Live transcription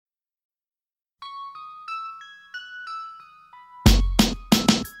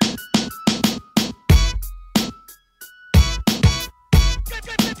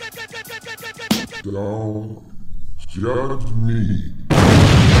Don't judge me.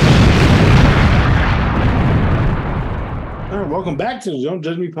 All right, welcome back to the Don't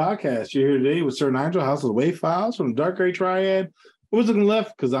Judge Me podcast. You're here today with Sir Nigel, House of the Wave Files from Dark Gray Triad. Who's looking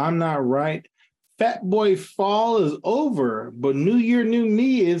left? Because I'm not right. Fat Boy Fall is over, but New Year, New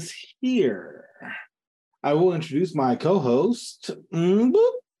Me is here. I will introduce my co-host. Boop.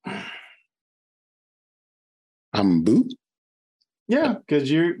 I'm Boo. Yeah, because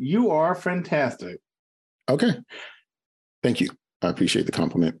you are fantastic. Okay. Thank you. I appreciate the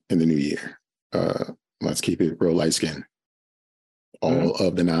compliment in the new year. Let's keep it real light skin. All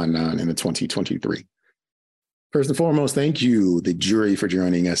of the 9-9 in the 2023. First and foremost, thank you, the jury, for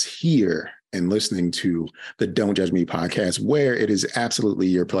joining us here and listening to the Don't Judge Me podcast, where it is absolutely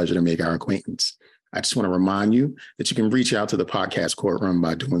your pleasure to make our acquaintance. I just want to remind you that you can reach out to the podcast courtroom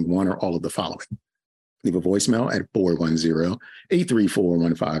by doing one or all of the following. Leave a voicemail at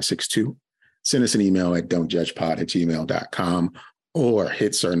 410-834-1562. Send us an email at don'tjudgepod@gmail.com or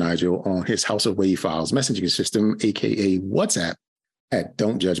hit Sir Nigel on his House of Wave Files messaging system, aka WhatsApp, at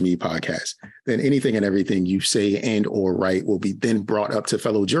Don't Judge Me Podcast. Then anything and everything you say and or write will be then brought up to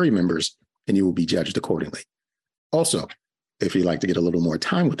fellow jury members and you will be judged accordingly. Also, if you'd like to get a little more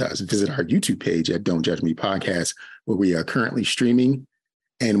time with us, visit our YouTube page at Don't Judge Me Podcast, where we are currently streaming.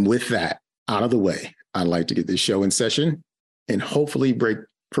 And with that out of the way, I'd like to get this show in session and hopefully break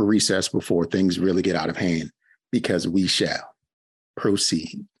for recess before things really get out of hand, because we shall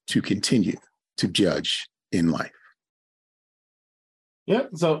proceed to continue to judge in life.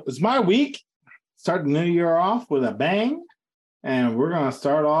 Yep, so it's my week. Start the new year off with a bang. And we're going to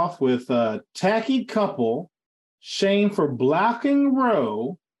start off with a tacky couple shamed for blocking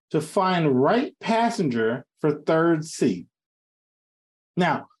row to find right passenger for third seat.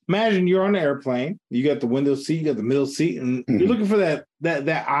 Now, imagine you're on the airplane. You got the window seat, you got the middle seat, and you're looking for that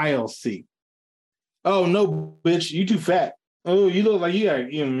aisle seat. Oh no, bitch, you too fat. Oh, you look like you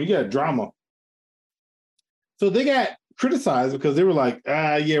got drama. So they got criticized because they were like,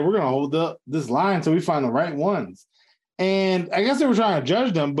 yeah, we're gonna hold up this line until we find the right ones. And I guess they were trying to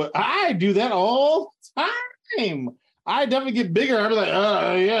judge them, but I do that all the time. I definitely get bigger. I'd be like,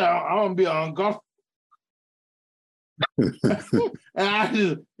 yeah, I'm gonna be uncomfortable. And I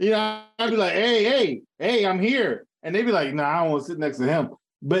just, I'd be like, hey, I'm here. And they'd be like, no, I don't want to sit next to him.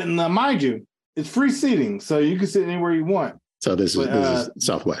 But mind you, it's free seating, so you can sit anywhere you want. So this is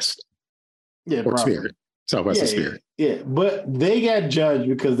Southwest. Yeah, or Spirit. Southwest is Spirit. Yeah, but they got judged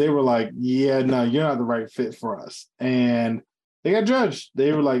because they were like, yeah, no, you're not the right fit for us. And they got judged.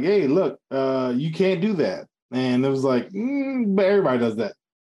 They were like, hey, look, you can't do that. And it was like, but everybody does that.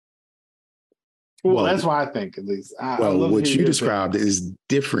 Well, that's what I think, at least. What you described is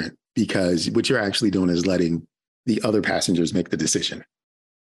different, because what you're actually doing is letting the other passengers make the decision.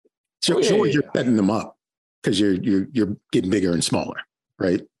 Sure, you're setting them up because you're getting bigger and smaller,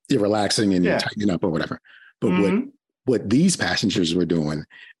 right? You're relaxing and you're tightening up or whatever. But what these passengers were doing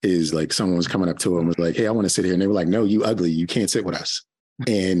is, like, someone was coming up to them, was like, hey, I want to sit here. And they were like, no, you ugly. You can't sit with us.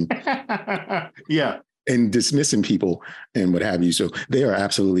 And and dismissing people and what have you. So they are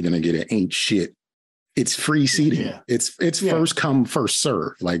absolutely going to get it. Ain't shit. It's free seating. Yeah. It's first come, first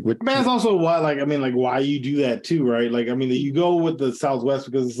serve. Like, that's also why, why you do that too, right? Like, you go with the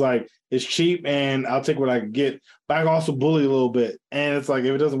Southwest because it's like, it's cheap and I'll take what I can get, but I can also bully a little bit. And it's like,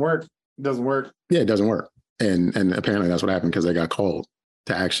 if it doesn't work, it doesn't work. Yeah, it doesn't work. And apparently that's what happened, because they got called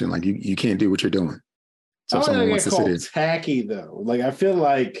to action. Like, you can't do what you're doing. So if someone wants to sit in. Tacky though. Like, I feel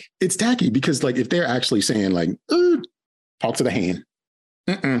like it's tacky because, like, if they're actually saying, like, talk to the hand.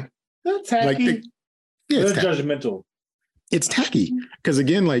 That's tacky. Like, it's judgmental. It's tacky because,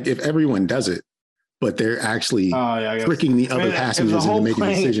 again, like, if everyone does it, but they're actually tricking the other passengers into making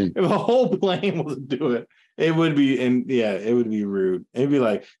a decision. If a whole plane was to do it, it would be, it would be rude. It'd be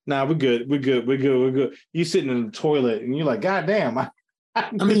like, nah, we're good. You sitting in the toilet and you're like, God damn.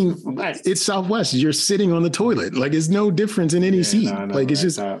 It's Southwest. You're sitting on the toilet. Like, it's no difference in any seat. It's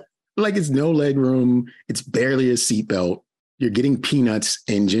just like, it's no leg room. It's barely a seatbelt. You're getting peanuts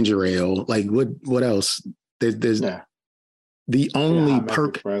and ginger ale. Like, what else? There's the only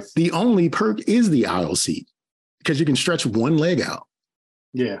perk. The only perk is the aisle seat, because you can stretch one leg out.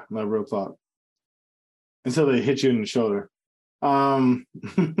 Yeah, no real talk. Until they hit you in the shoulder.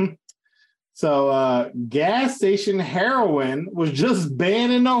 So gas station heroin was just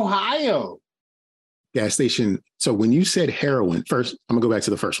banned in Ohio. Gas station. So when you said heroin, first, I'm gonna go back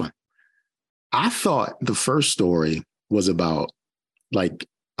to the first one. I thought the first story was about, like,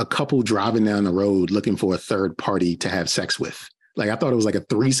 a couple driving down the road looking for a third party to have sex with. Like, I thought it was like a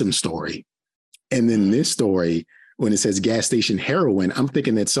threesome story. And then this story when it says gas station heroin, I'm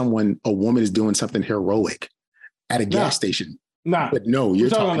thinking that a woman is doing something heroic at a gas station. Nah. But no, you're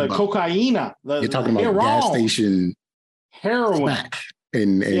talking about cocaine. You're talking about gas station heroin. smack.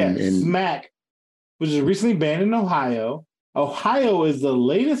 And smack, which is recently banned in Ohio. Ohio is the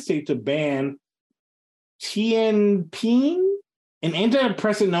latest state to ban TNP, an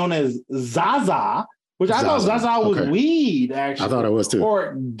antidepressant known as Zaza, which I thought Zaza was weed, actually. I thought it was too.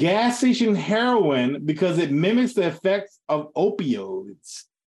 Or gas station heroin because it mimics the effects of opioids.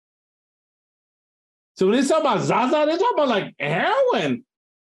 So when they talk about Zaza, they're talking about like heroin.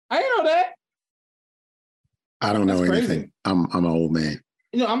 I didn't know that. I don't know anything. I'm an old man.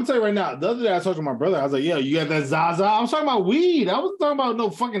 You know, I'm gonna tell you right now. The other day I talked to my brother. I was like, "Yo, you got that Zaza?" I was talking about weed. I wasn't talking about no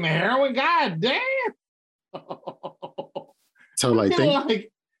fucking heroin. God damn. So like,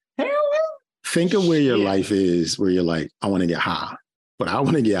 think of where your life is, where you're like, I want to get high, but I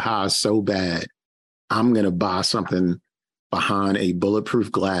want to get high so bad. I'm gonna buy something behind a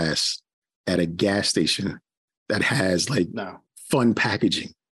bulletproof glass at a gas station that has like fun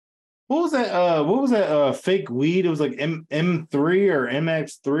packaging. What was that fake weed? It was like M3 or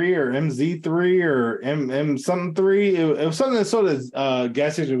MX3 or MZ3 or M something 3. It was something that sold at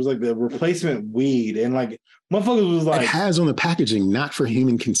gas station. It was like the replacement weed. And like motherfuckers was like, it has on the packaging, not for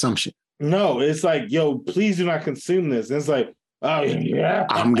human consumption. No, it's like, yo, please do not consume this. And it's like, oh yeah,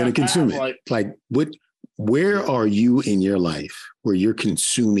 I'm gonna consume it. Like what? Where are you in your life where you're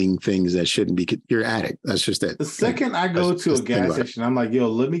consuming things that shouldn't be? You're addict. That's just it. The second I go to a gas station, I'm like, yo,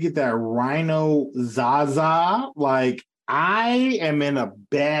 let me get that Rhino Zaza. Like, I am in a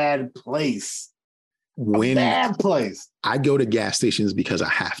bad place. Bad place. I go to gas stations because I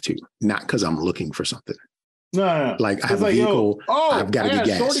have to, not because I'm looking for something. No. Like I have a vehicle. I've got to get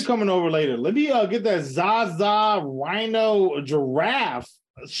gas. Shorty coming over later. Let me get that Zaza Rhino giraffe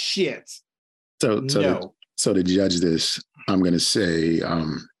shit. So to judge this, I'm going to say,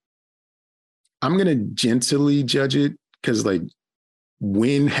 I'm going to gently judge it because, like,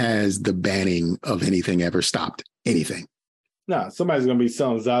 when has the banning of anything ever stopped anything? No, somebody's going to be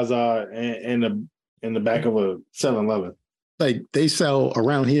selling Zaza in the back of a 7-Eleven. Like they sell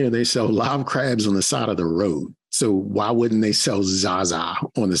around here, they sell live crabs on the side of the road. So why wouldn't they sell Zaza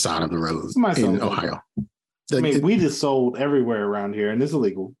on the side of the road in Ohio? I mean, weed is sold everywhere around here, and it's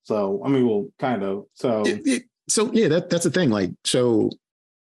illegal. So, I mean, well, kind of. So, that's the thing. Like, so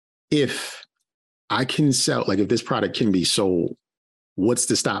if I can sell, like, if this product can be sold, what's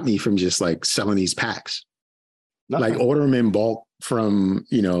to stop me from just like selling these packs? Nothing. Like, order them in bulk from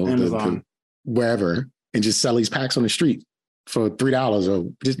the wherever, and just sell these packs on the street for $3,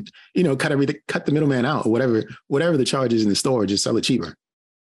 or just cut the middleman out, or whatever the charge is in the store. Just sell it cheaper.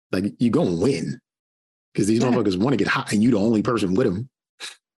 Like, you're gonna win. Because these motherfuckers want to get high, and you the only person with them.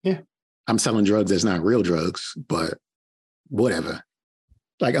 Yeah. I'm selling drugs that's not real drugs, but whatever.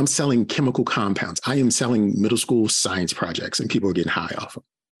 Like, I'm selling chemical compounds. I am selling middle school science projects, and people are getting high off them.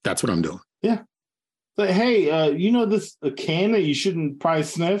 That's what I'm doing. Yeah. But hey, this a can that you shouldn't probably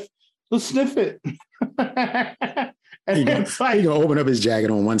sniff? Let's sniff it. And he's gonna open up his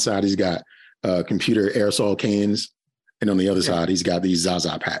jacket. On one side, he's got computer aerosol cans, and on the other side, he's got these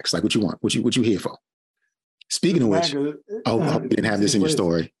Zaza packs. Like, what you want? What you here for? Speaking of which, I hope you didn't have this in your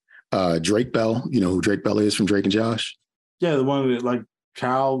story. Drake Bell, you know who Drake Bell is from Drake and Josh? Yeah, the one that like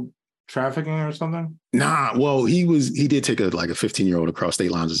child trafficking or something? Nah, well, he did take a 15-year-old across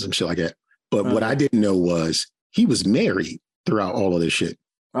state lines or some shit like that. But what I didn't know was he was married throughout all of this shit.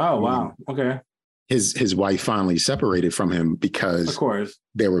 Oh, wow. Okay. His wife finally separated from him because of course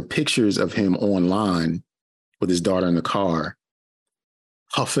there were pictures of him online with his daughter in the car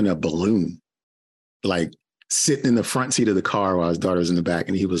huffing a balloon, like sitting in the front seat of the car while his daughter's in the back,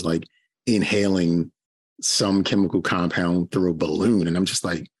 and he was like inhaling some chemical compound through a balloon. And I'm just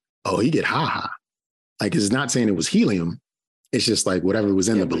like, oh, he get high. Like, it's not saying it was helium. It's just like whatever was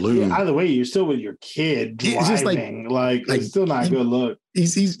in the balloon. Yeah, either way, you're still with your kid driving. It's just like it's still not a good look.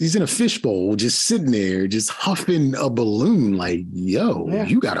 He's in a fishbowl, just sitting there, just huffing a balloon. Like, yo,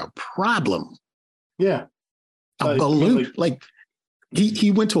 you got a problem. Yeah, a balloon. Like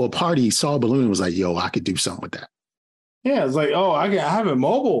he went to a party, saw a balloon, and was like, yo, I could do something with that. Yeah, it's like, oh, I have it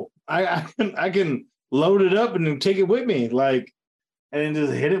mobile. I can load it up and then take it with me, like, and then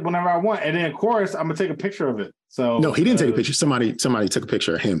just hit it whenever I want. And then of course I'm gonna take a picture of it. So no, he didn't take a picture. Somebody took a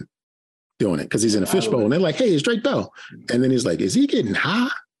picture of him doing it because he's in a fishbowl, and they're like, hey, it's Drake Bell. And then he's like, is he getting high?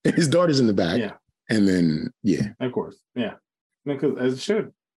 And his daughter's in the back. Yeah. And then of course, yeah, because as it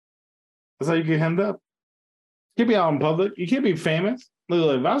should. That's how you get hemmed up. You can't be out in public. You can't be famous.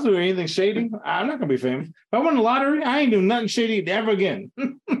 Look, if I was doing anything shady, I'm not gonna be famous. If I won the lottery, I ain't doing nothing shady ever again.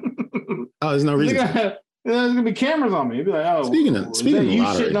 Oh, there's no reason. There's gonna be cameras on me. It'd be like, oh, Speaking of you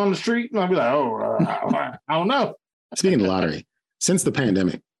lottery, shitting on the street, and I'll be like, oh, I don't know. speaking of lottery, since the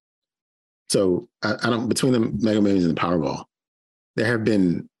pandemic, so I don't between the Mega Millions and the Powerball, there have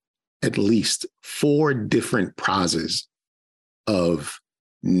been at least 4 different prizes of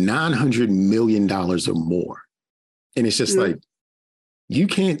 $900 million or more, and it's just like, you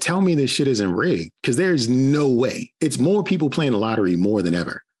can't tell me this shit isn't rigged because there's no way. It's more people playing the lottery more than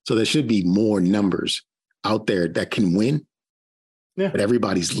ever, so there should be more numbers out there that can win. Yeah. But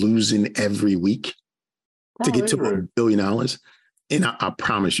everybody's losing every week to get to $1 billion. And I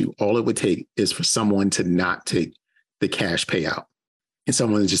promise you, all it would take is for someone to not take the cash payout. And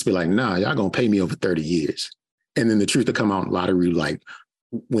someone to just be like, nah, y'all gonna pay me over 30 years. And then the truth to come out in lottery, like,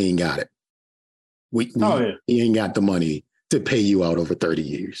 we ain't got it. We ain't got the money to pay you out over 30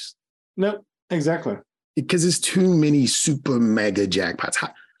 years. Nope, exactly. Because it's too many super mega jackpots.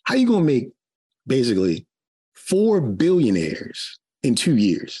 How you gonna make basically 4 billionaires in 2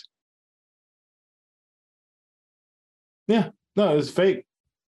 years? Yeah, no, it's fake.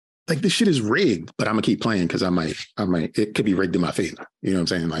 Like, this shit is rigged, but I'm gonna keep playing because I might, it could be rigged in my favor. You know what I'm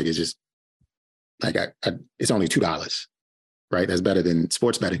saying? Like, it's just, like, it's only $2, right? That's better than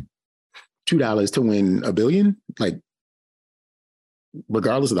sports betting. $2 to win $1 billion, like,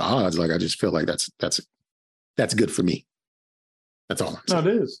 regardless of the odds, like, I just feel like that's good for me. That's all I'm saying. No,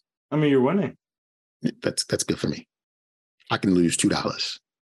 it is. I mean, you're winning. That's good for me. I can lose $2,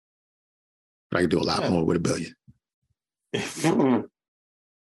 but I can do a lot more with $1 billion.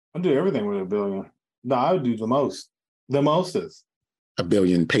 I'll do everything with $1 billion. No, I would do the most. The mostest. $1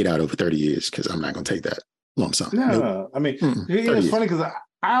 billion paid out over 30 years because I'm not going to take that lump sum. No. I mean, it's funny because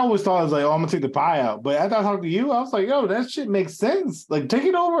I always thought it was like, oh, I'm going to take the pie out. But after I talked to you, I was like, yo, that shit makes sense. Like, take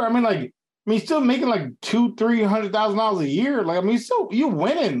it over. I mean, you're still making like $200,000-$300,000 a year. Like, I mean, you're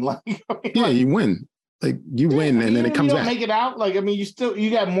winning. Like, you win. Like, you win, and then it comes back. Make it out. Like, I mean, you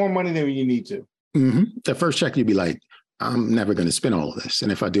got more money than you need to. Mm-hmm. The first check, you'd be like, I'm never going to spend all of this,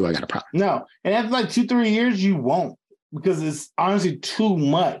 and if I do, I got a problem. No, and after like 2-3 years, you won't, because it's honestly too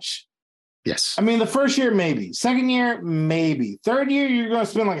much. Yes. I mean, the first year, maybe. Second year, maybe. Third year, you're going to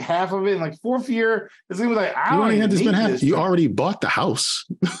spend like half of it. And like fourth year, it's going to be like, I don't even have to spend half. You already bought the house.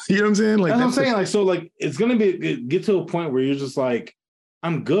 You know what I'm saying? Like, that's what I'm saying. Like, so like, it's going to get to a point where you're just like,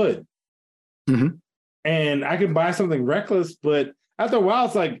 I'm good. Mm-hmm. And I can buy something reckless, but after a while,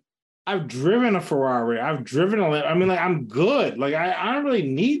 it's like, I've driven a Ferrari. I've driven I'm good. Like, I don't really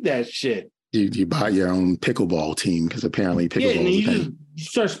need that shit. You buy your own pickleball team because apparently pickleball is a thing. You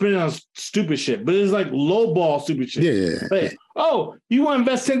start spending on stupid shit, but it's like low ball stupid shit. Yeah. Like, oh, you want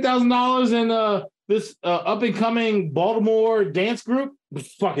to invest $10,000 in this up and coming Baltimore dance group?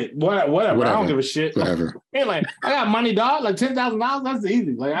 Fuck it, whatever. I don't give a shit. Whatever. Hey, like, I got money, dog. Like $10,000, that's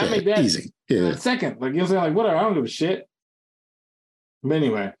easy. Like, I make that easy. Yeah. Second, like, you know what I'm saying? Like, whatever. I don't give a shit. But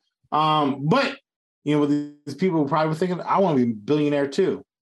anyway, but you know, these people probably were thinking, I want to be a billionaire too.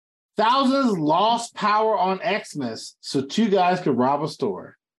 Thousands lost power on Xmas, so 2 guys could rob a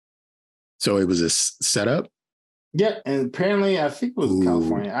store. So it was a setup? Yeah, and apparently, I think it was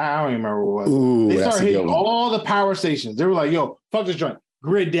California. I don't even remember what it was. Ooh, they started hitting all the power stations. They were like, yo, fuck this joint.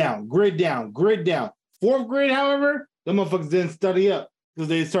 Grid down, grid down, grid down. Fourth grade, however, the motherfuckers didn't study up because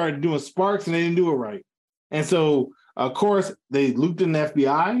they started doing sparks and they didn't do it right. And so, of course, they looped in the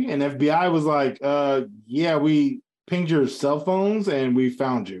FBI, and the FBI was like, yeah, we pinged your cell phones and we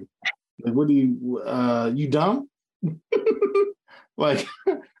found you. Like, what do you dumb? Like,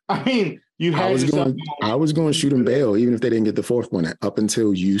 I mean, I was going to shoot them bail even if they didn't get the fourth one up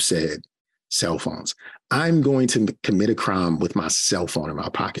until you said cell phones. I'm going to commit a crime with my cell phone in my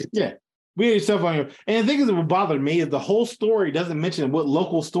pocket. Yeah, we had your cell phone here. And the thing is, that what bothered me is the whole story doesn't mention what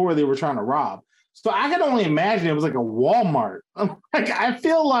local store they were trying to rob. So I can only imagine it was like a Walmart. Like, I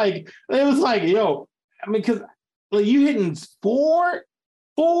feel like it was like, yo, I mean, because like, you hitting four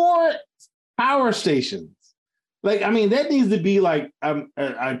power stations. Like, I mean, that needs to be like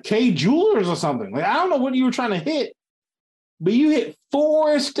a K Jewelers or something. Like, I don't know what you were trying to hit, but you hit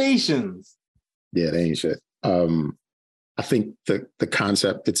 4 stations. Yeah, they ain't shit. I think the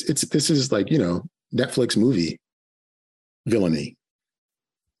concept, this is like, you know, Netflix movie villainy.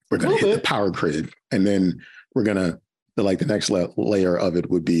 We're going to hit the power grid, and then we're going to, like, the next layer of it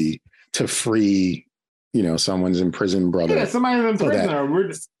would be to free, you know, someone's in prison brother. Yeah, somebody's in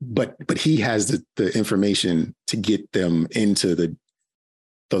prison. But he has the information to get them into the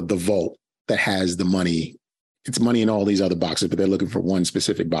vault that has the money. It's money in all these other boxes, but they're looking for one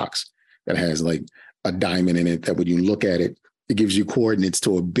specific box that has like a diamond in it that when you look at it, it gives you coordinates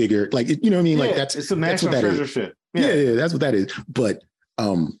to a bigger, like, you know what I mean? Yeah, like it's a national treasure shit. Yeah, that's what that is. But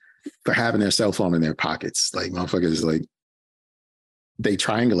for having their cell phone in their pockets. Like motherfuckers, like they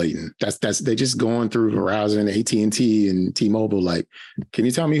triangulating. That's they just going through Verizon, AT&T, and T-Mobile. Like, can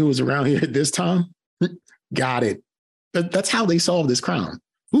you tell me who was around here at this time? Got it. That's how they solved this crime.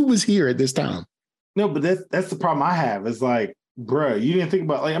 Who was here at this time? No, but that's the problem I have. It's like, bruh, you didn't think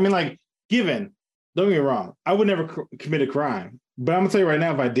about given. Don't get me wrong, I would never commit a crime, but I'm gonna tell you right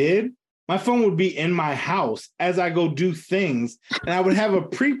now, if I did, my phone would be in my house as I go do things, and I would have a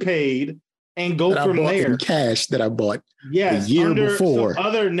prepaid and go that from there. Cash that I bought the year under before. Some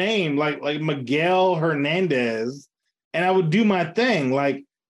other name like Miguel Hernandez, and I would do my thing. Like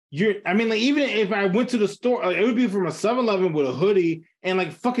even if I went to the store, like, it would be from a 7-Eleven with a hoodie and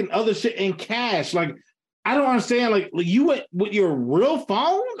like fucking other shit in cash. Like, I don't understand. Like you went with your real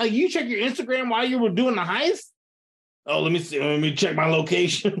phone? Like you check your Instagram while you were doing the heist? Oh, let me see. Let me check my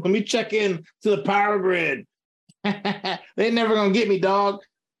location. Let me check in to the power grid. They never gonna get me, dog.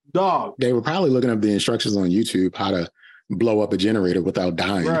 They were probably looking up the instructions on YouTube how to blow up a generator without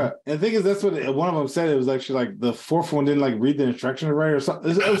dying. Right. And the thing is, that's what one of them said. It was actually like the fourth one didn't like read the instructions right or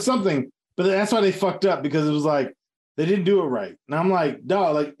something. It was something, but that's why they fucked up, because it was like they didn't do it right. And I'm like,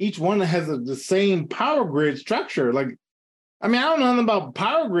 dog, like each one has the same power grid structure. Like, I mean, I don't know nothing about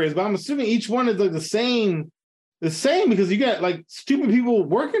power grids, but I'm assuming each one is like the same because you got like stupid people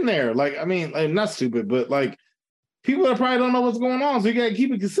working there. Like, I mean, like, not stupid, but like people that probably don't know what's going on. So you got to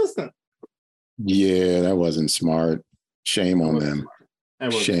keep it consistent. Yeah, that wasn't smart. Shame on them.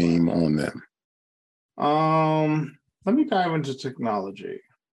 Shame on them. Let me dive into technology.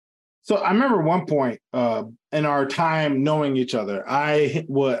 So I remember one point in our time knowing each other, I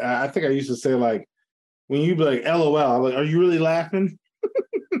think I used to say, like, when you'd be like, LOL, I'm like, are you really laughing?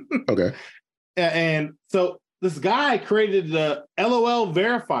 Okay. And so this guy created the LOL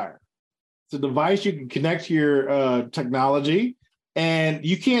verifier. It's a device you can connect to your technology, and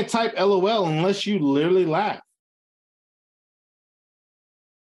you can't type LOL unless you literally laugh.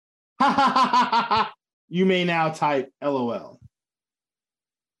 You may now type LOL.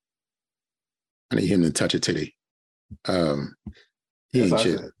 I need him to touch a titty. He ain't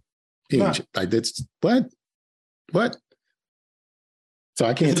shit. He ain't shit. Like, that's what? So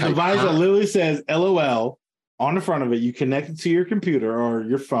I can't type. It's a device that literally says LOL on the front of it. You connect it to your computer or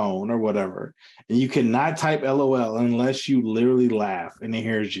your phone or whatever, and you cannot type LOL unless you literally laugh and it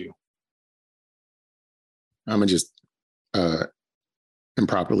hears you. I'm gonna just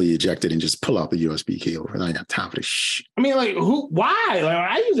improperly eject it and just pull out the USB cable. I ain't got time for this shit. I mean, like, why? Like,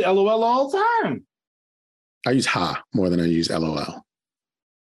 I use LOL all the time. I use ha more than I use LOL.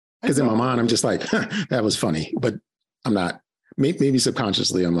 Because in my mind, I'm just like, that was funny, but I'm not. Maybe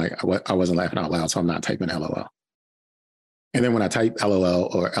subconsciously, I'm like, I wasn't laughing out loud, so I'm not typing LOL. And then when I type LOL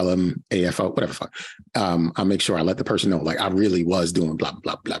or LMAFO, whatever fuck, I make sure I let the person know, like, I really was doing blah,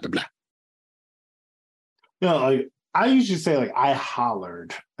 blah, blah, blah, blah. You know, like, I usually say, like, I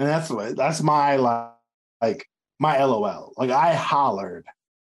hollered. And that's my, like, my LOL. Like, I hollered.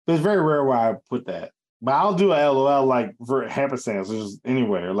 But it's very rare where I put that. But I'll do a LOL, like, for happenstance, just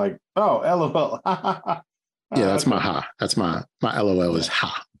anywhere. Like, oh, LOL. Yeah, that's my ha. That's my LOL is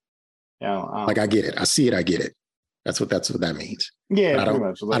ha. Yeah, like, I get it. I see it. I get it. That's what that means. Yeah, pretty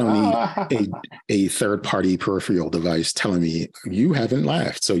much. Like, I don't need a third party peripheral device telling me you haven't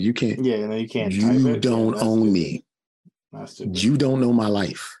laughed, so you can't. Yeah, no, you can't. You don't own me. You don't know my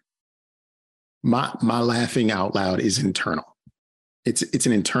life. My laughing out loud is internal. It's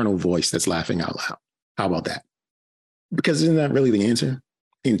an internal voice that's laughing out loud. How about that? Because isn't that really the answer?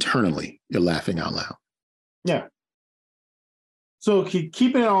 Internally, you're laughing out loud. Yeah. So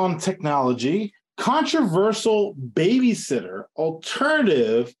keeping it on technology, controversial babysitter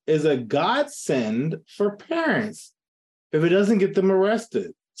alternative is a godsend for parents if it doesn't get them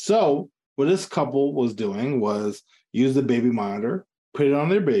arrested. So what this couple was doing was use the baby monitor, put it on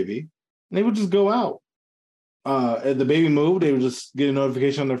their baby, and they would just go out. If the baby moved, they would just get a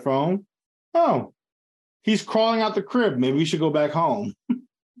notification on their phone. Oh, he's crawling out the crib. Maybe we should go back home.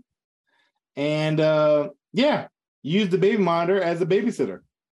 And yeah, use the baby monitor as a babysitter.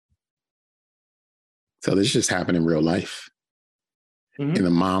 So this just happened in real life. Mm-hmm. And the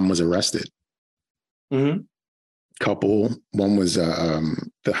mom was arrested. Mm-hmm. Couple, one was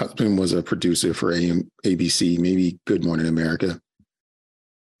the husband was a producer for ABC, maybe Good Morning America.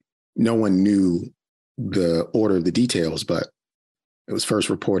 No one knew the order of the details, but it was first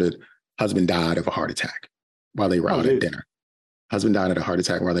reported husband died of a heart attack while they were out at dinner. Husband died of a heart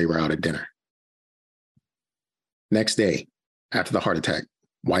attack while they were out at dinner. Next day, after the heart attack,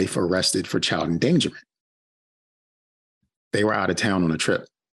 wife arrested for child endangerment. They were out of town on a trip.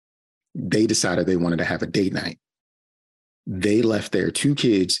 They decided they wanted to have a date night. They left their 2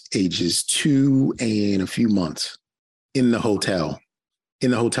 kids, ages 2 and a few months, in the hotel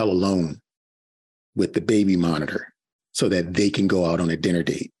alone with the baby monitor so that they can go out on a dinner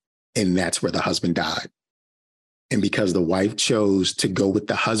date. And that's where the husband died. And because the wife chose to go with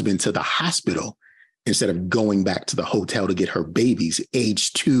the husband to the hospital instead of going back to the hotel to get her babies,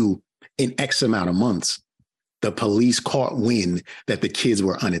 age 2 in X amount of months, the police caught wind that the kids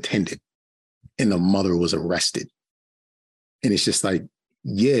were unattended and the mother was arrested. And it's just like,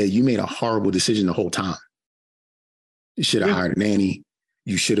 yeah, you made a horrible decision the whole time. You should have hired a nanny.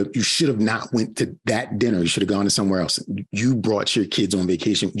 You should have not went to that dinner. You should have gone to somewhere else. You brought your kids on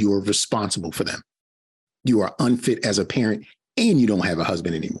vacation. You are responsible for them. You are unfit as a parent and you don't have a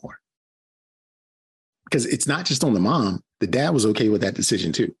husband anymore. Because it's not just on the mom. The dad was okay with that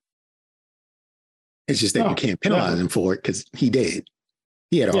decision too. It's just that you can't penalize him for it because he did.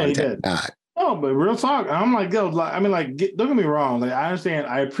 He had a heart attack, died. Oh, but real talk, I'm like, yo, I mean, like, don't get me wrong. Like, I understand,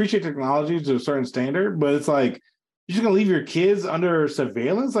 I appreciate technology to a certain standard, but it's like, you're just gonna leave your kids under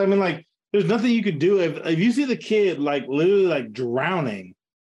surveillance? I mean, like, there's nothing you can do. If you see the kid, like, literally, like, drowning,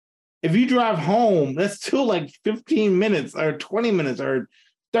 if you drive home, that's still, like, 15 minutes or 20 minutes or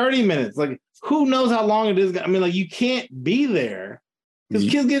 30 minutes. Like, who knows how long it is? I mean, like, you can't be there because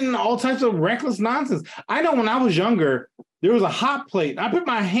kids getting all types of reckless nonsense. I know when I was younger, there was a hot plate. I put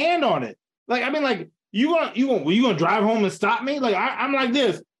my hand on it. Like, I mean, like, you gonna drive home and stop me? Like, I'm like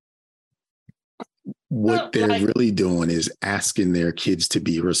this. What they're really doing is asking their kids to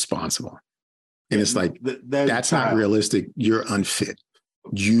be responsible. And it's like, that's not realistic. You're unfit.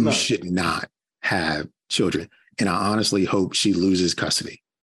 You should not have children. And I honestly hope she loses custody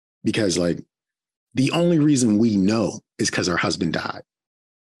because, like, the only reason we know is because her husband died.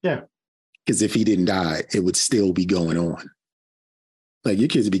 Yeah. Because if he didn't die, it would still be going on. Like, your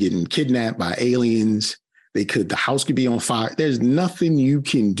kids would be getting kidnapped by aliens. The house could be on fire. There's nothing you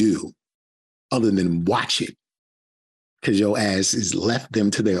can do other than watch it because your ass has left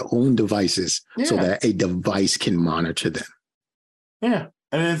them to their own devices so that a device can monitor them. Yeah.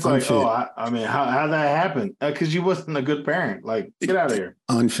 And it's like, I mean, how'd that happen? Because you wasn't a good parent. Like, get out of here.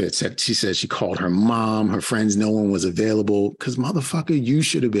 Unfit. She said she called her mom, her friends, no one was available. Because, motherfucker, you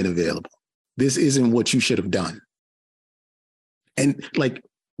should have been available. This isn't what you should have done. And, like,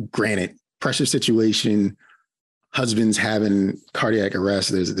 granted, pressure situation, husband's having cardiac arrest,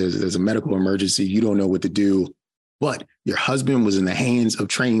 there's a medical emergency, you don't know what to do, but your husband was in the hands of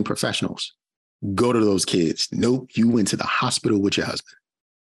trained professionals. Go to those kids. Nope, you went to the hospital with your husband.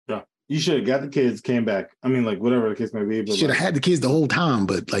 Yeah, you should have got the kids, came back. I mean, like, whatever the case may be. But should have had the kids the whole time,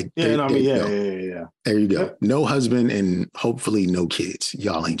 but like, yeah. There you go. Yep. No husband and hopefully no kids.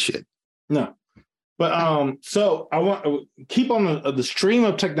 Y'all ain't shit. No. But so I want to keep on the stream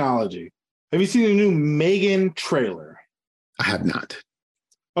of technology. Have you seen the new Megan trailer? I have not.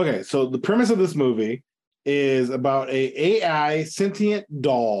 Okay, so the premise of this movie is about a AI sentient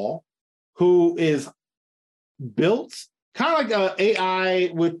doll who is built kind of like a AI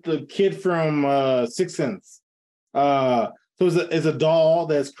with the kid from Sixth Sense. So it's a doll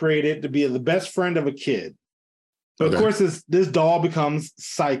that's created to be the best friend of a kid. So of course this doll becomes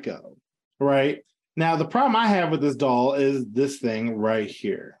psycho, right? Now, the problem I have with this doll is this thing right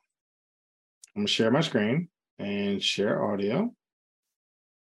here. I'm going to share my screen and share audio.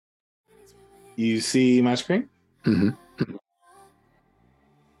 You see my screen? Mm-hmm.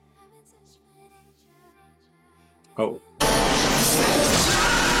 Oh.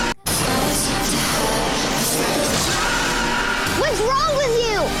 What's wrong with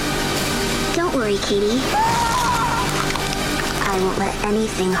you? Don't worry, Katie. I won't let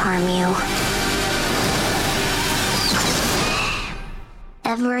anything harm you.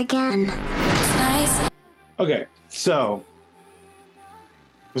 Ever again. Nice. Okay, so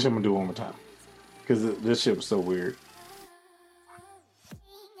which I'm gonna do one more time because this shit was so weird.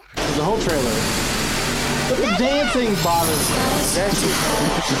 The whole trailer, but the dancing bothers me. That shit.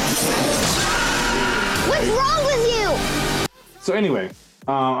 What's wrong with you? So anyway,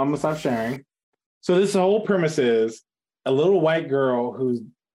 I'm gonna stop sharing. So this whole premise is a little white girl who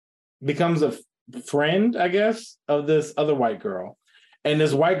becomes a friend, I guess, of this other white girl. And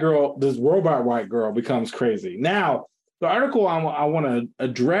this robot white girl becomes crazy. Now, the article I want to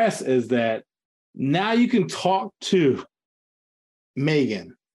address is that now you can talk to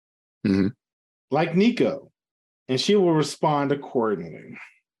Megan, like Nico, and she will respond accordingly.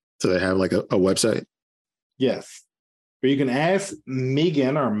 So they have like a website? Yes. Where you can ask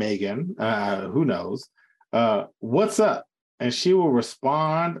Megan, who knows, what's up? And she will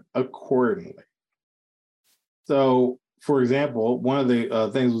respond accordingly. So, for example, one of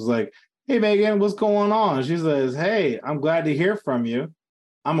the things was like, hey, Megan, what's going on? She says, hey, I'm glad to hear from you.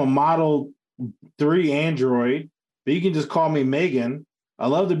 I'm a Model 3 Android, but you can just call me Megan. I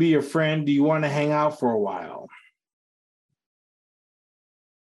love to be your friend. Do you want to hang out for a while?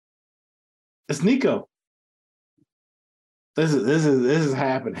 It's Nico. This is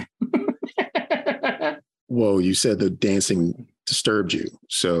happening. Whoa, you said the dancing disturbed you.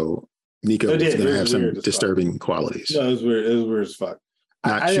 So Nico is going to have some disturbing qualities. No, it was weird. It was weird as fuck.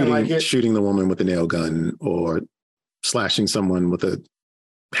 Not shooting the woman with a nail gun or slashing someone with a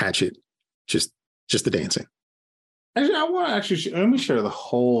hatchet. Just the dancing. Actually, I want to let me share the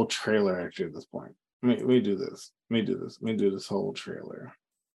whole trailer. Actually, at this point, let me do this. Let me do this whole trailer.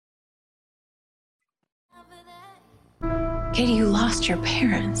 Katie, you lost your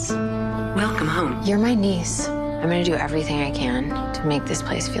parents. Welcome home. You're my niece. I'm gonna do everything I can to make this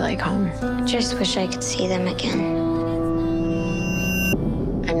place feel like home. I just wish I could see them again.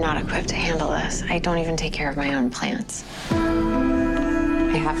 I'm not equipped to handle this. I don't even take care of my own plants.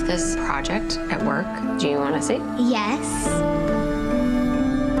 I have this project at work. Do you want to see? Yes.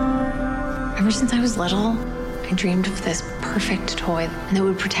 Ever since I was little, I dreamed of this perfect toy that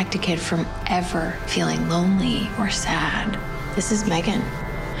would protect a kid from ever feeling lonely or sad. This is Megan.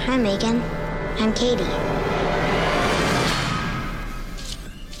 Hi, Megan. I'm Katie.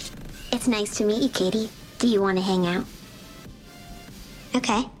 It's nice to meet you, Katie. Do you want to hang out?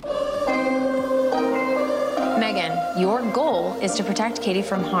 Okay. Megan, your goal is to protect Katie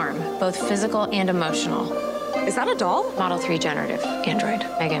from harm, both physical and emotional. Is that a doll? Model 3 generative android.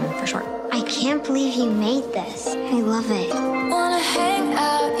 Megan, for short. I can't believe you made this. I love it. Wanna hang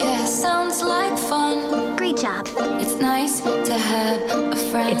out, yeah, sounds like fun. Great job. It's nice to have a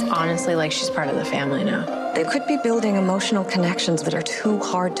friend. It's honestly like she's part of the family now. They could be building emotional connections that are too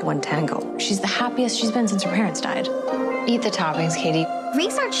hard to untangle. She's the happiest she's been since her parents died. Eat the toppings, Katie.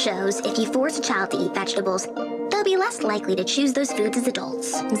 Research shows if you force a child to eat vegetables, they'll be less likely to choose those foods as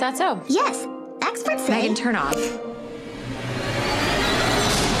adults. Is that so? Yes, experts say. Megan, turn off.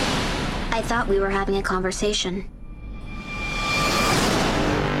 I thought we were having a conversation.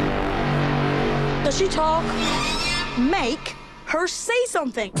 Does she talk? Make her say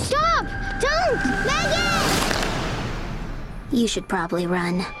something. Stop! Don't! Megan! You should probably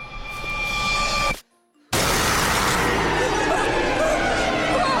run.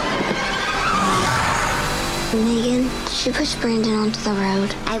 Megan, she pushed Brandon onto the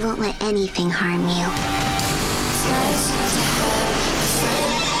road. I won't let anything harm you.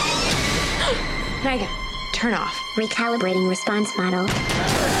 Megan, turn off. Recalibrating response model.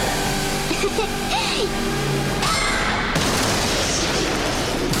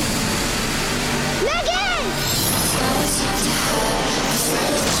 Megan!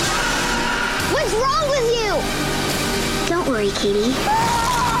 What's wrong with you? Don't worry, Katie.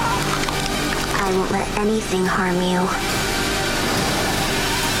 I won't let anything harm you.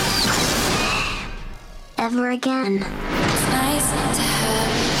 Ever again. It's nice to have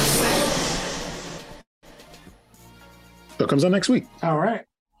a friend. So it comes on next week. All right.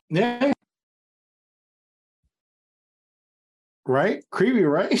 Yeah. Right? Creepy,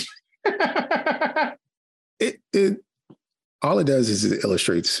 right? It all it does is it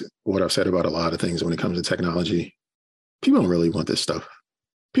illustrates what I've said about a lot of things when it comes to technology. People don't really want this stuff.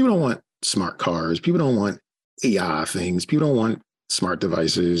 People don't want smart cars. People don't want AI things. People don't want smart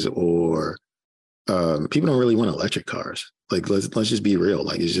devices, or people don't really want electric cars. Like, let's just be real.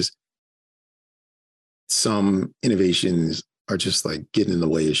 Like, it's just some innovations are just like getting in the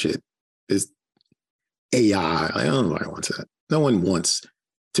way of shit. It's AI. I don't know why I want that. No one wants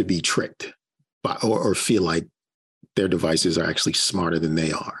to be tricked by or feel like their devices are actually smarter than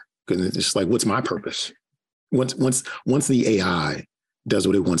they are. Because it's just like, what's my purpose? Once the AI does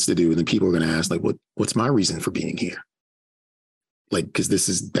what it wants to do, then people are going to ask, like, what's my reason for being here? Like, because this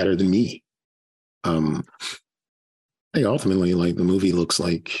is better than me. Hey, ultimately, like, the movie looks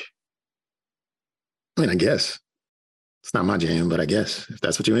like, I mean, I guess it's not my jam, but I guess if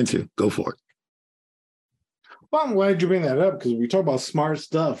that's what you're into, go for it. Well, I'm glad you bring that up, because we talk about smart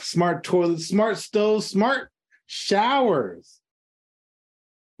stuff, smart toilets, smart stoves, smart showers.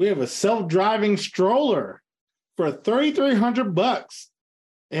 We have a self-driving stroller for $3,300.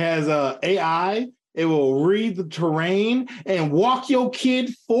 It has AI. It will read the terrain and walk your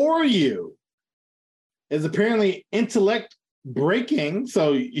kid for you. It's apparently intellect braking,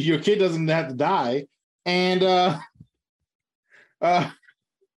 so your kid doesn't have to die. And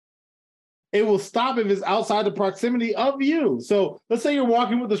it will stop if it's outside the proximity of you. So let's say you're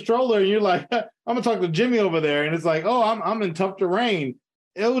walking with a stroller and you're like, I'm gonna talk to Jimmy over there, and it's like, oh, I'm in tough terrain.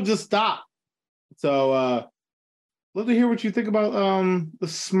 It will just stop. So love to hear what you think about the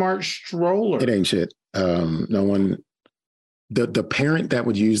smart stroller. It ain't shit. No one. The parent that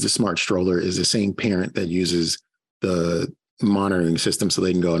would use the smart stroller is the same parent that uses the monitoring system so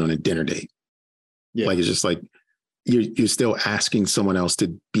they can go out on a dinner date. Yeah. Like, it's just like you're still asking someone else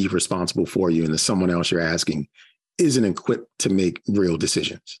to be responsible for you, and the someone else you're asking isn't equipped to make real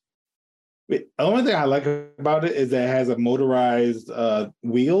decisions. The only thing I like about it is that it has a motorized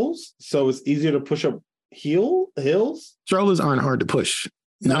wheels, so it's easier to push up hills. Strollers aren't hard to push.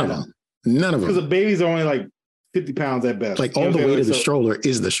 None of them. Because the babies are only like 50 pounds at best. Like, all the weight of the stroller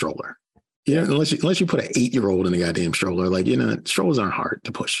is the stroller. You know, unless you put an 8-year-old in a goddamn stroller, like, you know, strollers aren't hard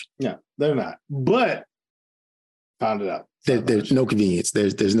to push. Yeah, they're not. But found it out. There's no convenience.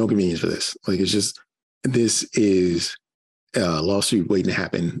 There's no convenience for this. Like, it's just, this is a lawsuit waiting to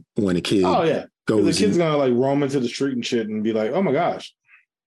happen when a kid goes. The kid's gonna like roam into the street and shit and be like, oh my gosh.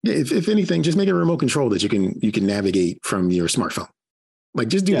 Yeah, if anything, just make it a remote control that you can navigate from your smartphone. Like,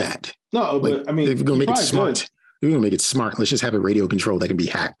 just do that. No, like, but I mean, if you're gonna make it smart, could. if you're gonna make it smart, let's just have a radio control that can be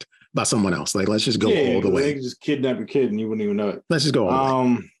hacked by someone else. Like, let's just go all the way. They can just kidnap your kid and you wouldn't even know it. Let's just go all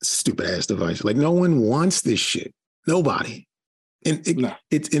the way. Stupid ass device. Like, no one wants this shit. Nobody. And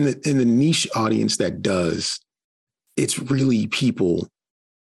it's in the niche audience that does. It's really people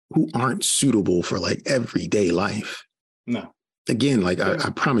who aren't suitable for like everyday life. No. Again, like, I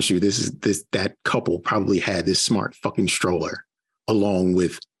promise you, that couple probably had this smart fucking stroller along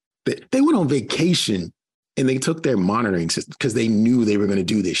with. They went on vacation and they took their monitoring system because they knew they were going to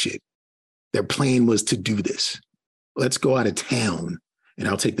do this shit. Their plan was to do this. Let's go out of town and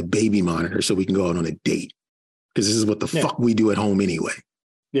I'll take the baby monitor so we can go out on a date. Because this is what the fuck we do at home anyway.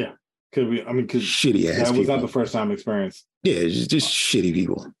 Yeah. Because shitty ass that was people. not the first time experience. Yeah, it's just shitty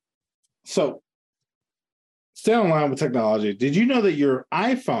people. So, stay online with technology. Did you know that your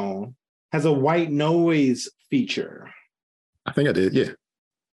iPhone has a white noise feature? I think I did, yeah.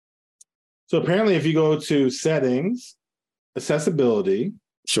 So apparently if you go to settings, accessibility.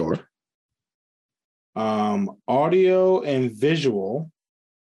 Sure. Audio and visual.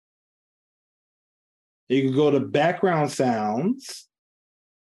 You can go to background sounds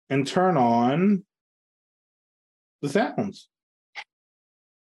and turn on the sounds.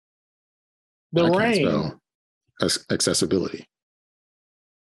 The rain. Accessibility.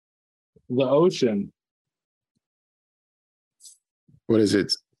 The ocean. What is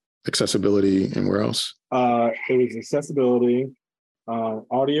it? Accessibility and where else? It was accessibility,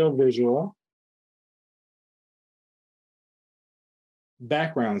 audio, visual,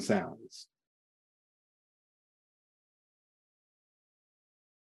 background sounds.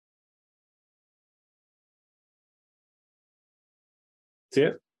 See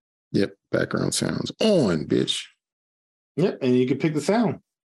it? Yep. Background sounds on, bitch. Yep. And you can pick the sound.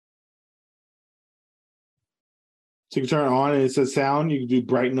 So you can turn it on and it says sound. You can do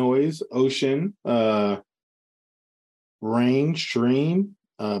bright noise, ocean, rain, stream,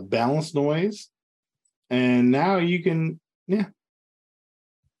 balanced noise. And now you can, So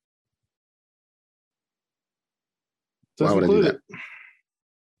why would I do that?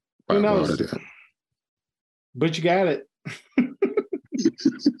 Who knows? Why would I do that? But you got it.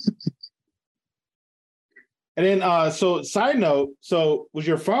 And then, so side note, so was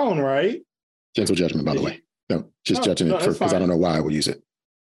your phone, right? Gentle judgment, by the way. No, just judging it because I don't know why I would use it.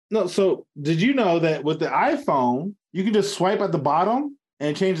 No, so did you know that with the iPhone, you can just swipe at the bottom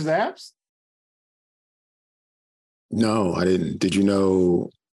and change the apps? No, I didn't. Did you know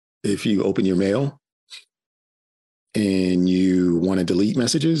if you open your mail and you want to delete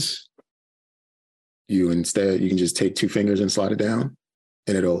messages, you can just take 2 fingers and slide it down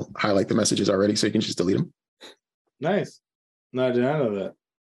and it'll highlight the messages already so you can just delete them? Nice. No, I did not know that.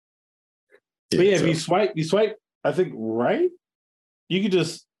 Yeah, but yeah, if you swipe, I think right, you could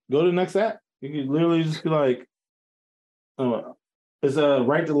just go to the next app. You could literally just be like, oh, it's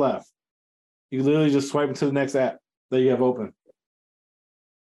right to left. You can literally just swipe into the next app that you have open.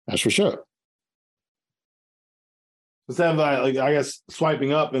 That's for sure. Instead of like I guess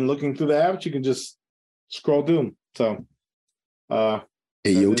swiping up and looking through the apps, you can just scroll through them. So,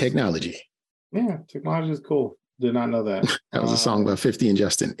 Ayo technology. Yeah, technology is cool. Did not know that. That was a song by 50 and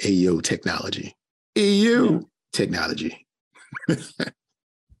Justin. Ayo technology. Ayo technology.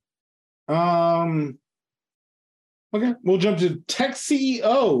 Okay, we'll jump to tech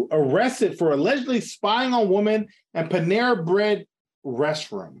CEO arrested for allegedly spying on woman and Panera Bread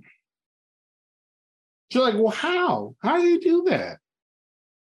restroom. You're like, well, how? How do you do that?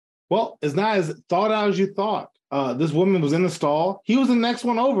 Well, it's not as thought out as you thought. This woman was in the stall. He was the next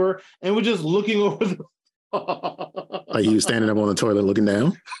one over and was just looking over Like he was standing up on the toilet looking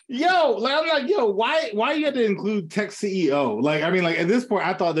down. Yo, like I'm like, yo, why you had to include tech CEO? Like, I mean, like at this point,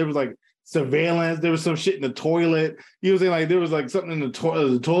 I thought there was like surveillance, there was some shit in the toilet. You know, saying like there was like something in the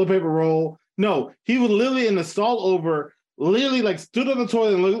toilet paper roll. No, he was literally in the stall over, literally like stood on the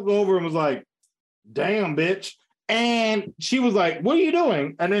toilet and looked over and was like, damn, bitch. And she was like, what are you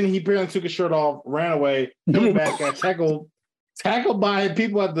doing? And then he apparently took his shirt off, ran away, came back, got tackled by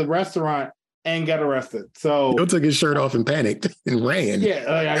people at the restaurant and got arrested. So He took his shirt off and panicked and ran. yeah,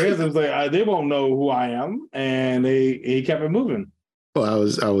 I guess it was like they won't know who I am, and he kept it moving. Well,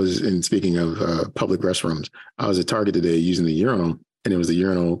 I was in speaking of public restrooms, I was at Target today using the urinal, and it was the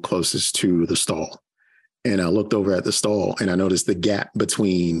urinal closest to the stall. And I looked over at the stall and I noticed the gap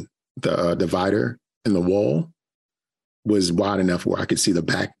between the divider and the wall was wide enough where I could see the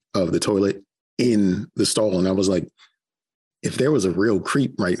back of the toilet in the stall. And I was like, if there was a real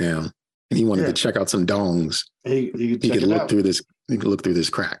creep right now and he wanted to check out some dongs, he could look through this. He could look through this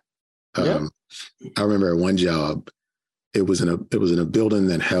crack. I remember at one job, it was in a building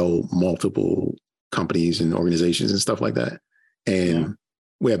that held multiple companies and organizations and stuff like that. And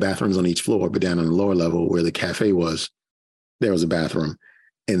we had bathrooms on each floor, but down on the lower level where the cafe was, there was a bathroom.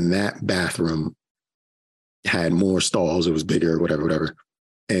 And that bathroom had more stalls. It was bigger, whatever.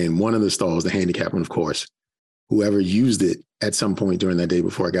 And one of the stalls, the handicap one, of course, whoever used it at some point during that day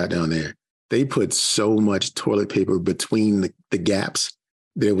before I got down there, they put so much toilet paper between the gaps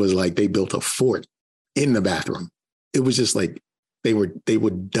that it was like they built a fort in the bathroom. It was just like they were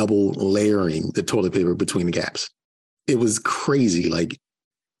double layering the toilet paper between the gaps. It was crazy. Like,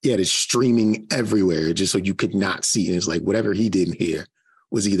 yeah, it's streaming everywhere just so you could not see. And it's like whatever he did in here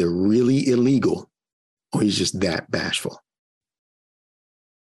was either really illegal or he's just that bashful.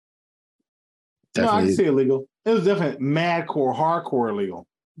 Definitely. No, I can see illegal. It was definitely hardcore illegal.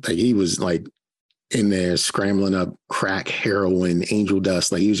 Like he was like in there scrambling up crack, heroin, angel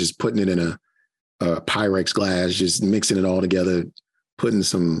dust. Like he was just putting it in a Pyrex glass, just mixing it all together, putting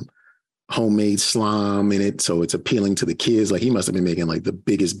some homemade slime in it so it's appealing to the kids. Like he must have been making like the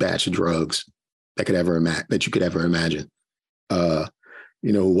biggest batch of drugs that you could ever imagine.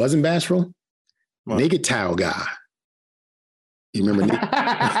 You know who wasn't bashful? What? Naked Towel Guy. You remember?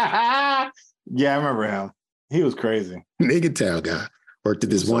 Yeah, I remember him. He was crazy. Naked Towel Guy worked in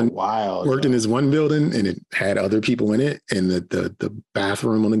this one building, and it had other people in it. And the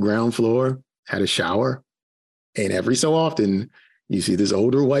bathroom on the ground floor had a shower. And every so often, you see this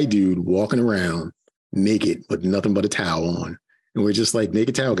older white dude walking around naked with nothing but a towel on. And we're just like,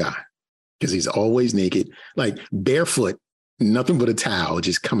 Naked Towel Guy, because he's always naked, like barefoot, nothing but a towel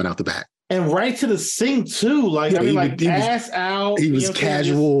just coming out the back. And right to the sink too. Like, yeah, I mean, like ass out. He was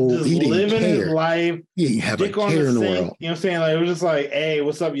casual, just he didn't living care. His life. He didn't have a care in the world. You know what I'm saying? Like, it was just like, hey,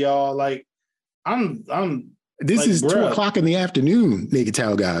 what's up, y'all? Like, this like, is 2:00 in the afternoon. Naked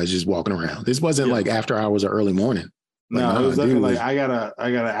Towel Guy is just walking around. This wasn't like after hours or early morning. Like, no, it was definitely like I got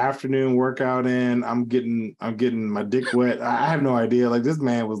an afternoon workout in. I'm getting my dick wet. I have no idea. Like this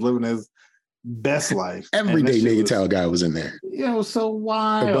man was living his best life. Every day Naked Towel Guy was in there. Yeah, it was so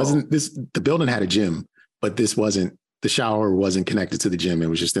wild. It wasn't this. The building had a gym, but this wasn't. The shower wasn't connected to the gym. It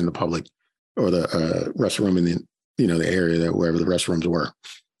was just in the public or the restroom in the area that wherever the restrooms were.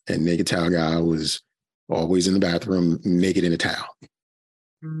 And Naked Towel Guy was always in the bathroom, naked in a towel.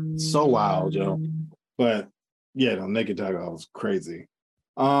 So wild, Joe. But yeah, no, Naked Towel Guy was crazy.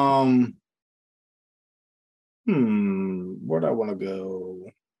 Where'd I want to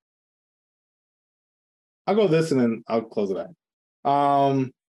go? I'll go this and then I'll close it out.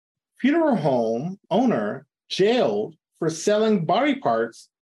 Funeral home owner jailed for selling body parts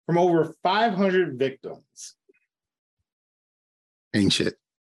from over 500 victims. Ain't shit.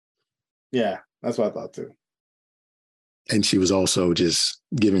 Yeah, that's what I thought too. And she was also just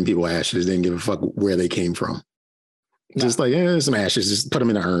giving people ashes, didn't give a fuck where they came from. Just like, some ashes, just put them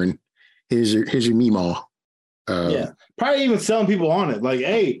in an urn. Here's your meemaw. Yeah, probably even selling people on it. Like,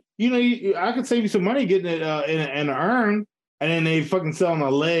 hey, I could save you some money getting it in an urn, and then they fucking selling a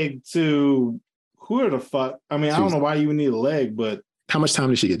leg to who the fuck? I mean, I don't know why you would need a leg, but how much time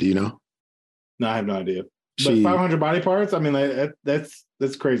did she get? Do you know? No, I have no idea. But 500 body parts. I mean, like, that's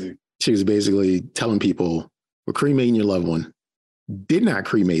crazy. She was basically telling people, we're cremating your loved one. Did not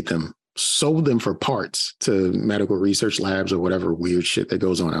cremate them. Sold them for parts to medical research labs or whatever weird shit that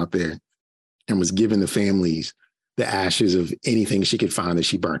goes on out there, and was giving the families the ashes of anything she could find that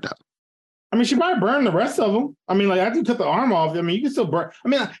she burnt up. I mean, she might burn the rest of them. I mean, like, after you cut the arm off, I mean, you can still burn. I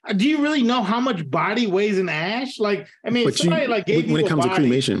mean, do you really know how much body weighs in ash? Like, I mean, but somebody gave you when it comes to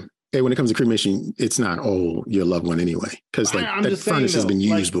cremation, when it comes to cremation, it's not all your loved one anyway, because like that furnace has been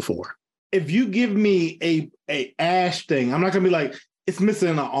used before. if you give me a ash thing, I'm not gonna be like, it's missing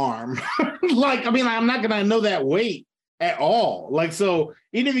an arm. Like, I mean, I'm not gonna know that weight at all. Like, so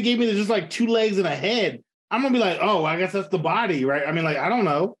even if you gave me just like 2 legs and a head, I'm gonna be like, oh, I guess that's the body, right? I mean, like, I don't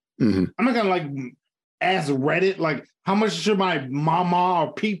know. Mm-hmm. I'm not gonna like ask Reddit, like, how much should my mama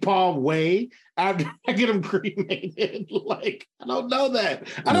or peepaw weigh after I get them cremated? Like, I don't know that.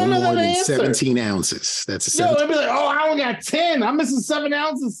 I don't know more that than answer. 17 ounces. That's a Yo, 17. I'd be like, oh, I only got 10. I'm missing 7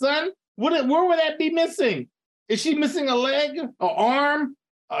 ounces, son. Where would that be missing? Is she missing a leg, an arm,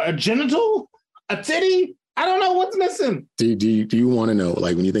 a genital, a titty? I don't know what's missing. Do you want to know?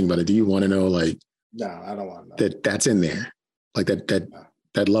 Like, when you think about it, do you want to know? Like, no, I don't want to know. That's in there. Like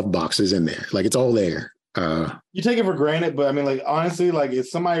that love box is in there. Like, it's all there. You take it for granted, but I mean, like, honestly, like, if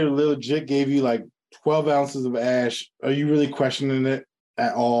somebody legit gave you like 12 ounces of ash, are you really questioning it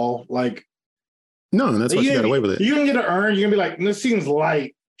at all? Like, no, that's why she got away with it. You're gonna get an urn. You're gonna be like, this seems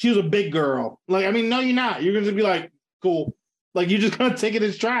light. She was a big girl. Like, I mean, no, you're not. You're gonna be like, cool. Like, you're just gonna take it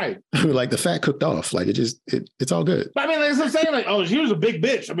in stride. Like, the fat cooked off. Like, it's all good. But I mean, like, I'm saying, like, oh, she was a big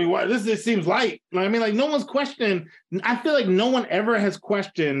bitch. I mean, why this seems light. Like, I mean, like, no one's questioning. I feel like no one ever has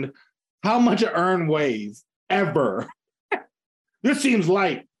questioned how much an urn weighs ever. This seems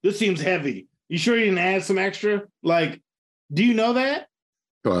light. This seems heavy. You sure you didn't add some extra? Like, do you know that?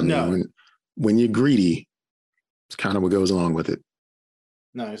 Well, no. When you're greedy, it's kind of what goes along with it.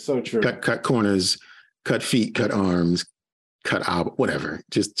 No, it's so true. Cut corners, cut feet, cut arms, cut out, whatever,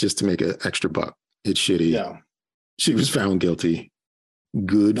 just to make an extra buck. It's shitty. Yeah. She was found guilty.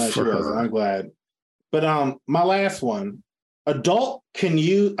 Good for her. I'm glad. But my last one. Adults can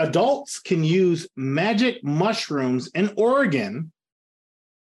use magic mushrooms in Oregon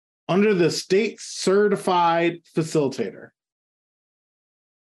under the state certified facilitator.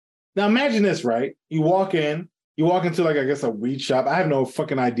 Now imagine this, right? You walk into like, I guess, a weed shop. I have no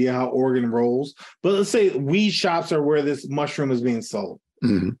fucking idea how Oregon rolls, but let's say weed shops are where this mushroom is being sold.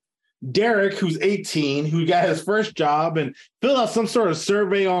 Mm-hmm. Derek, who's 18, who got his first job and filled out some sort of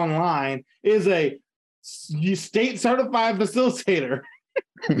survey online, is a state certified facilitator.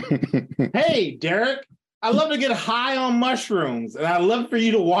 Hey, Derek, I'd love to get high on mushrooms, and I'd love for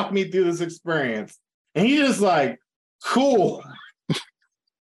you to walk me through this experience. And he's just like, cool.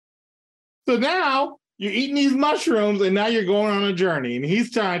 So now you're eating these mushrooms, and now you're going on a journey. And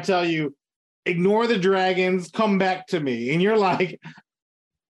he's trying to tell you, ignore the dragons, come back to me. And you're like,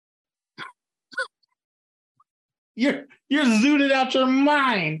 you're zooted out your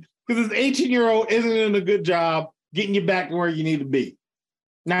mind because this 18-year-old isn't doing a good job getting you back to where you need to be.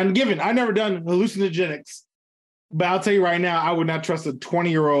 Now, I've never done hallucinogenics, but I'll tell you right now, I would not trust a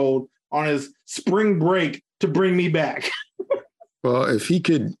 20-year-old on his spring break to bring me back. Well, if he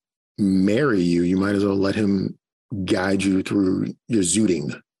could marry you, you might as well let him guide you through your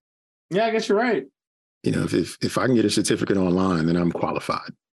zooting. Yeah, I guess you're right. You know, if I can get a certificate online, then I'm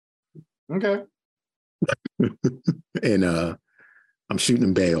qualified. Okay. And I'm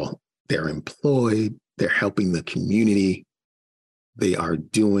shooting bail. They're employed. They're helping the community. They are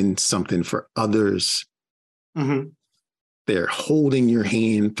doing something for others. Mm-hmm. They're holding your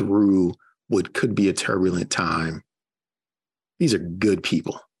hand through what could be a turbulent time. These are good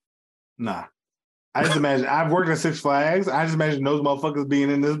people. Nah. I just imagine, I've worked at Six Flags. I just imagine those motherfuckers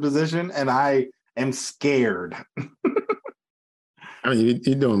being in this position, and I am scared. I mean,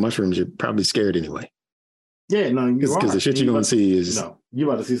 you're doing mushrooms, you're probably scared anyway. Yeah, no, you are. Because the shit you're going to see is... No, you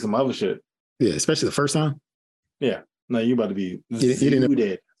about to see some other shit. Yeah, especially the first time. Yeah. No, you about to be... You didn't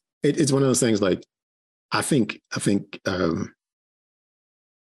know, it's one of those things like, I think there's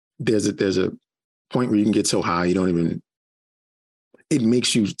a point where you can get so high, you don't even... It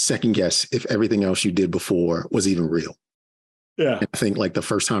makes you second guess if everything else you did before was even real. Yeah. And I think like the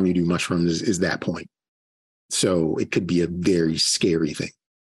first time you do mushrooms is that point. So it could be a very scary thing.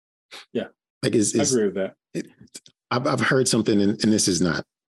 Yeah. Like, I agree with that. I've heard something, and this is not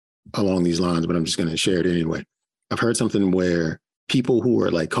along these lines, but I'm just going to share it anyway. I've heard something where people who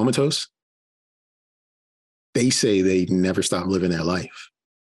are like comatose, they say they never stopped living their life.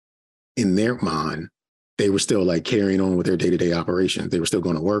 In their mind, they were still like carrying on with their day-to-day operations. They were still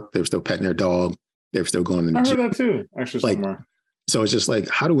going to work. They were still petting their dog. They were still going to the gym. I heard that too, actually, like, somewhere. So it's just like,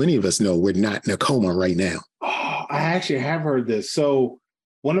 how do any of us know we're not in a coma right now? Oh, I actually have heard this. So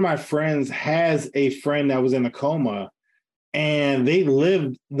one of my friends has a friend that was in a coma, and they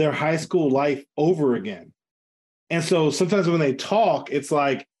lived their high school life over again. And so sometimes when they talk, it's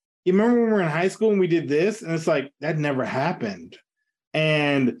like, you remember when we were in high school and we did this? And it's like, that never happened.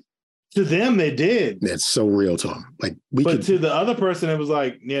 And to them, they did. That's so real to them. Like to the other person, it was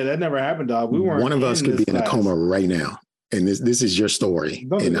like, yeah, that never happened, dog. We weren't. One of us could be in a coma right now. And this is your story,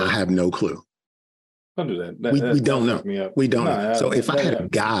 and I have no clue. Don't do that. We don't know. We don't know. So if I had a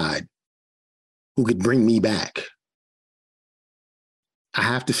God who could bring me back, I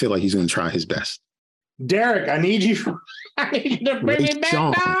have to feel like he's going to try his best. Derek, I need you to bring me back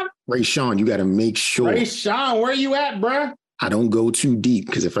down. Ray Sean, you got to make sure. Ray Sean, where you at, bruh? I don't go too deep,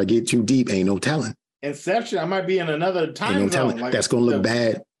 because if I get too deep, ain't no telling. Inception, I might be in another time zone. Like, that's going to look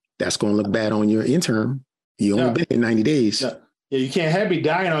bad. That's going to look bad on your interim. You only been in 90 days. Yeah, you can't have me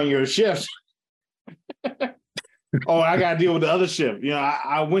dying on your shift. Oh, I got to deal with the other shift.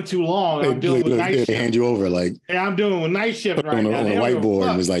 I went too long. I'm dealing with night shift. They hand you over like. Yeah, I'm dealing with night shift right now. On a whiteboard,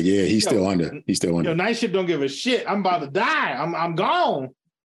 and it's like, yeah, he's still under. He's still under. Night shift don't give a shit. I'm about to die. I'm gone.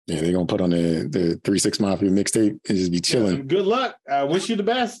 Yeah, they're gonna put on the 3 6 Mafia mixtape and just be chilling. Yeah, good luck. I wish you the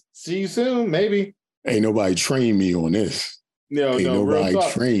best. See you soon, maybe. Ain't nobody trained me on this. No, ain't nobody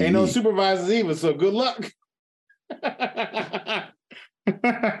trained me. Ain't no supervisors either. So good luck.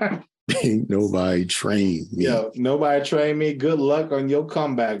 Ain't nobody trained me. Yo, nobody trained me. Good luck on your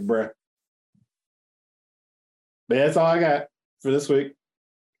comeback, bruh. But that's all I got for this week,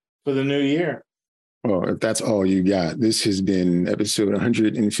 for the new year. Well, if that's all you got, this has been episode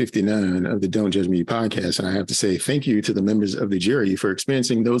 159 of the Don't Judge Me podcast. And I have to say thank you to the members of the jury for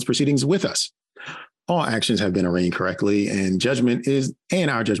experiencing those proceedings with us. All actions have been arraigned correctly, and our judgment is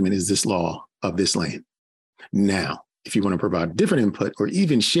this law of this land. Now, if you want to provide different input or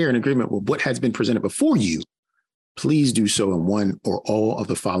even share an agreement with what has been presented before you, please do so in one or all of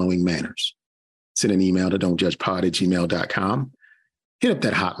the following manners. Send an email to don'tjudgepod@gmail.com. Hit up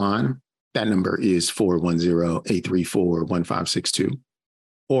that hotline. That number is 410-834-1562.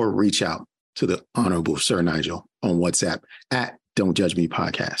 Or reach out to the Honorable Sir Nigel on WhatsApp at Don't Judge Me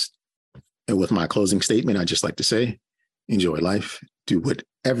Podcast. And with my closing statement, I'd just like to say, enjoy life. Do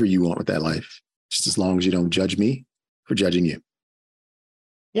whatever you want with that life, just as long as you don't judge me for judging you.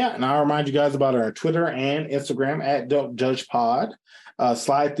 Yeah, and I'll remind you guys about our Twitter and Instagram at Don't Judge Pod.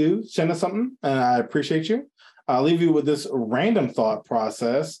 Slide through, send us something, and I appreciate you. I'll leave you with this random thought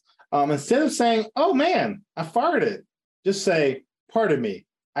process. Instead of saying, oh man, I farted, just say, pardon me,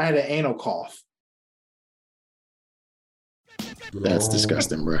 I had an anal cough. That's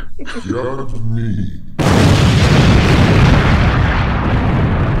disgusting, bro. Judge me.